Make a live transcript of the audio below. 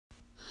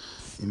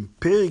In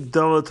Perik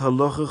Dalet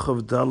Halacha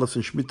of Dalet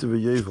and Shmita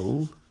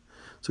v'Yevel,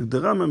 so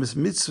the Rambam is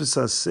mitzvah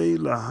sasei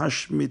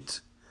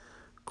lahashmit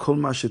kol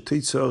ma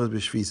sheteitzoret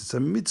b'shvis. It's a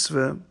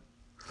mitzvah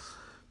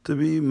to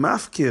be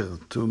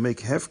mafkir, to make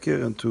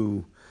hefker and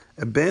to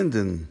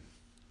abandon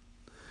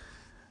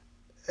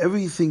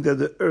everything that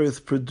the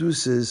earth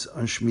produces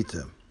on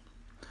Shmita.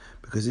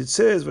 Because it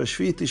says,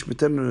 Vashviti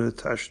shmitenu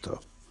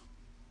netashta.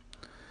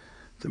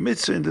 The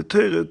mitzvah in the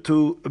Torah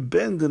to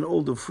abandon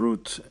all the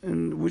fruit,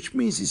 and which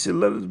means he said,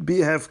 let it be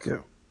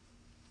hefker.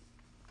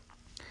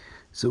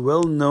 It's a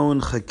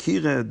well-known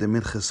chakira, the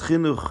Minchas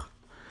Chinuch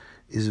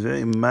is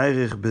very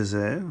meirich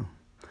bezeh.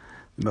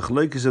 The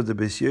Machlokes of the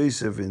Beis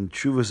Yosef in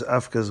Tshuvas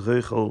Afkas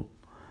Reuchel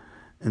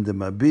and the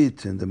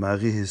Mabit and the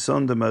Mari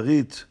Hison, the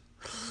Marit,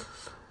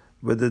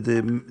 whether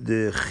the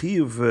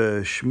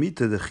Chiyuv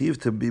Shemitah, the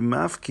Chiyuv to be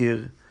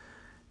mafkir,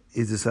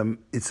 it's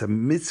a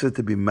mitzvah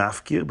to be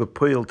mafkir, but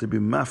poil to be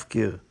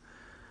mafkir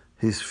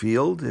his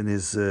field and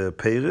his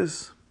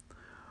peiros,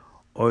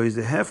 or is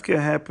the hefker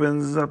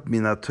happens up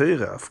minat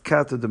Torah,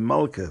 afkata the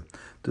malka,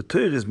 the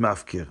Torah is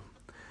mafkir.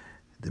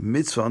 The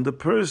mitzvah on the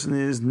person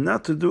is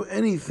not to do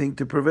anything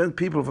to prevent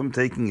people from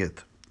taking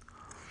it.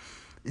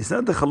 It's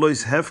not the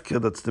chalois hefker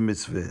that's the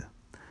mitzvah.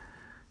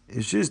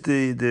 It's just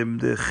the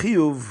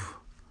chiyuv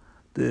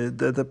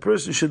that the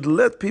person should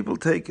let people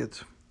take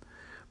it.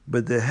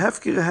 But the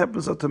hefker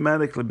happens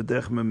automatically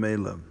b'derech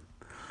memela.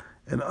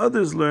 And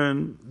others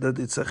learn that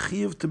it's a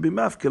chiyuv to be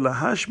mafkir.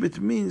 Lahashmit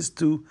means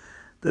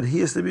that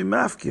he has to be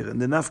mafkir.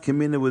 And the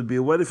nafkemina would be,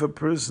 what if a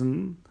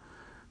person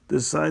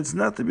decides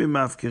not to be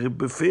mafkir?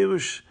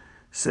 Beferush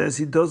says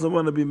he doesn't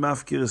want to be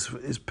mafkir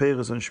his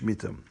peiros on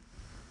Shemitah.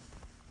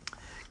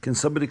 Can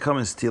somebody come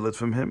and steal it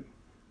from him?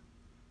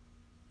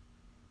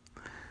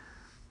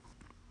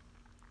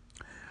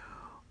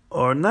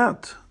 Or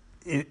not?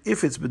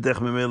 If it's b'derech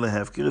memela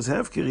hefker, it's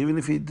hefker, even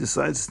if he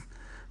decides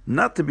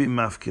not to be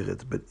mafkir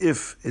it. But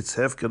if it's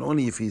hefker,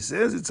 only if he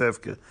says it's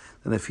hefker,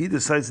 then if he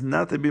decides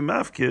not to be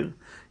mafkir,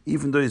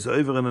 even though he's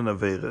over in an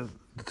avera,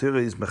 the Torah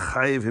is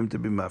mechayev him to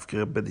be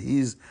mafkir, but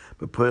he's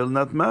b'poel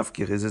not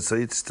mafkir. Is it so?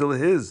 It's still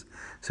his.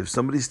 So if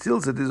somebody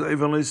steals it, he's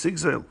over only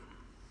sigzel.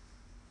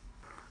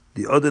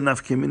 The other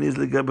nafkimin is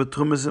legabe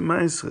trumas and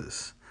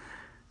maasros.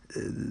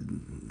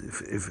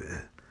 If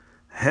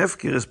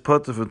hefker is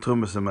part of a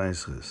trumas and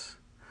maasros.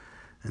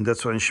 And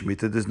that's why in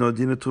Shemitah there's no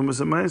din of trumas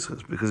and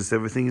maasros, because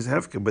everything is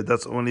hefker, but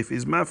that's only if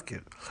he's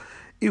mafkir.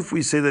 If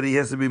we say that he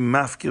has to be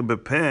mafkir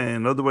b'peh,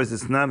 and otherwise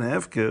it's not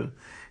hefker,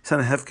 it's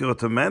not hefker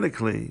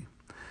automatically,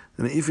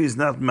 then if he's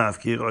not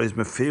mafkir, or he's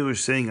meferush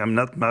saying, I'm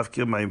not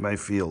mafkir my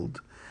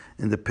field,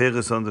 and the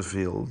peiros on the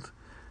field,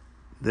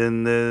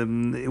 then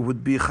it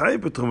would be chay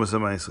b'trumas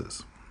and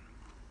maasros.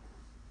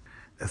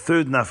 A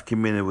third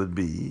nafkimina would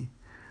be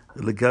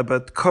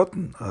legabat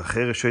cotton, or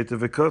chereshoyte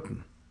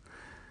v'cotton.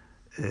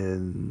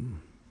 And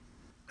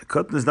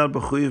cotton is not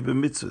b'chuyev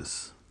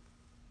b'mitzvahs.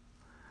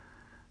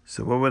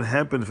 So what would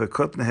happen if a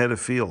cotton had a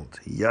field?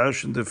 He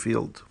yarshed in the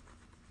field.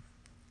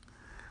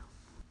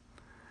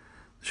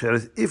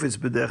 If it's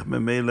b'derech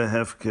memela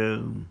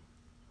hefker,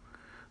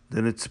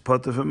 then it's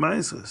part of a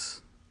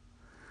maasros.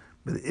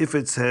 But if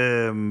it's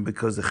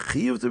because the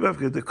chiyuv to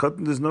hefker, the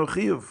cotton there's no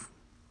chiyuv.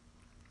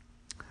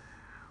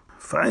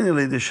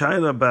 Finally, the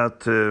shaila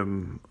about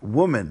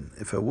woman.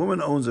 If a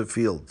woman owns a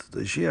field,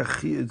 is there a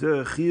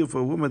chiyuv for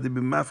a woman to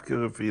be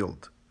mafkir a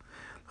field?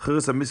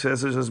 It's only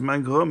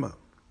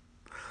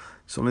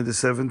the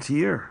 7th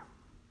year.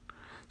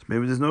 So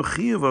maybe there's no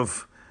chiyuv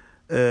of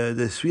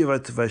the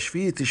svivat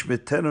vashviti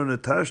shmetenu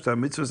netashta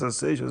mitzvah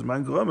saseish as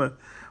man groma.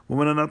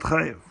 Women are not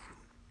chayiv.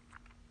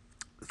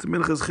 The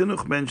Minchas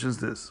Chinuch mentions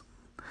this.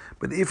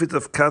 But if it's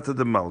of kata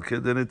the malka,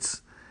 then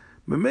it's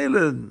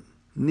memela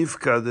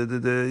nifka.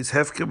 It's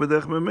hefker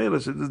b'derech memela.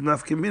 So there's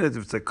nafkeminat.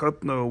 If it's a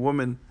cotton or a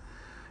woman,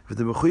 if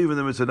the mechuyev in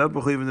the mitzvah, not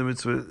mechuyev in the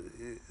mitzvah,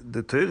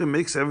 the Torah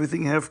makes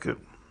everything hefker.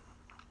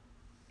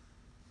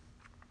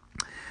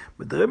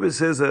 But the Rebbe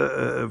says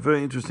a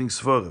very interesting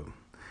svara.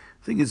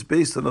 I think it's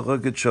based on a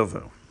rugged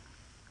shover.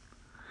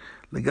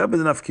 Legabe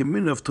the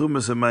nafkeminah of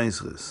trumas and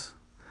maasros.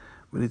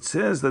 When it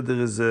says that there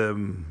is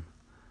no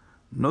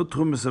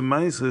trumas and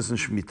maasros in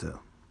Shemitah,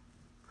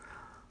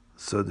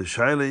 so the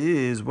shaila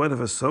is, what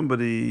if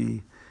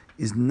somebody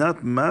is not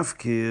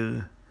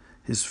mafkir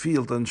his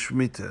field on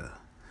Shemitah?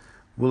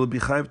 Will it be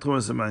chayv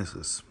trumas and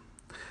maasros?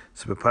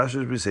 So the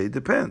Pashas we say it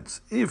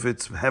depends. If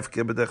it's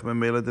hefker b'derech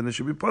memela, then it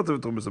should be part of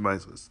trumas and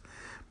maasros.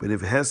 But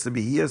if he has to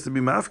be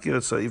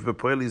mafkir, so if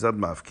b'poel is not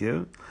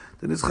mafkir,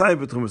 then it's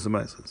chayv b'trumas and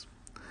maasros.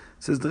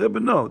 Says the Rebbe,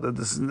 no, that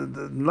this is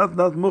not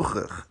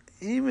muchach.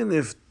 Even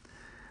if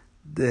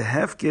the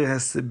hefker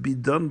has to be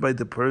done by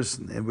the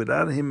person, and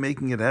without him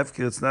making it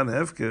hefker, it's not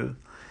hefker,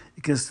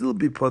 it can still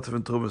be part of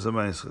trumas and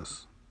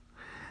maasros.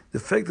 The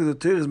fact that the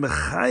Torah is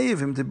mechayev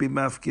him to be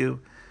mafkir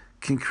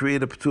can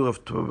create a p'tur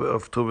of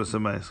trumas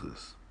and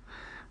maasros.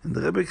 And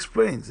the Rebbe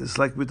explains, it's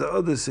like with the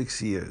other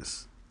 6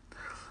 years.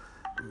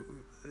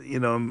 You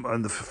know,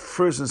 on the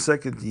first and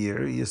second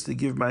year, he has to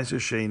give Ma'aser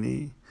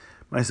Sheni,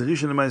 Ma'aser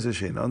Rishon and Ma'aser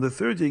Sheni. On the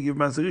third year, he gives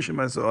Ma'aser Rishon and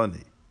Ma'aser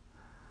Oni.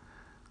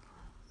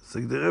 It's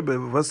like the Rebbe,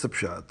 what's the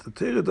pshat? The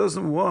Torah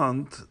doesn't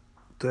want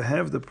to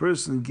have the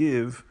person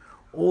give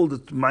all the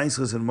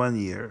maasros in 1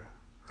 year.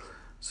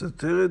 So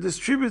the Torah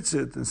distributes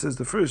it and says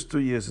the first 2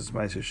 years is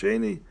Maaser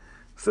Sheni,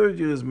 third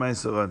year is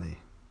Maaser Ani.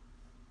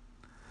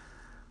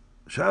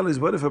 Shal is,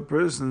 what if a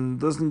person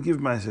doesn't give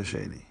Maaser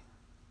Sheni?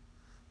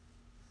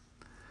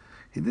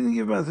 He didn't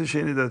give Maaser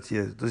Sheni that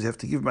year. Does he have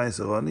to give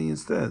Maaser Ani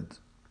instead?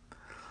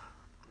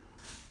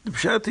 The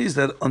pshat is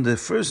that on the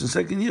first and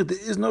second year there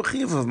is no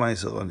chiyuv of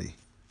Maaser Ani.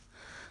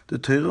 The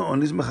Torah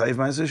only is mechayiv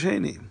Maaser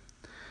Sheni.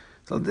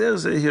 So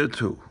there's a here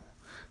too.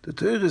 The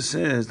Torah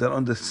says that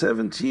on the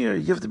 7th year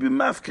you have to be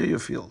mafker your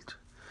field.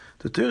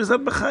 The Torah is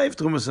not mechayiv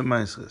trumas and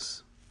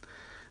maasros.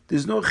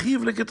 There's no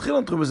chiyuv like a tchil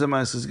on trumas and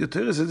maasros. The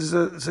Torah says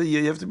it's a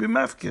year you have to be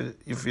mafker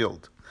your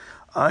field.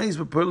 Is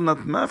bepol not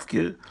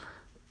mafker,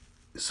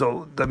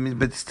 so that means,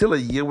 but it's still a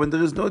year when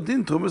there is no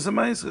din trumas and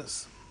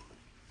maasros.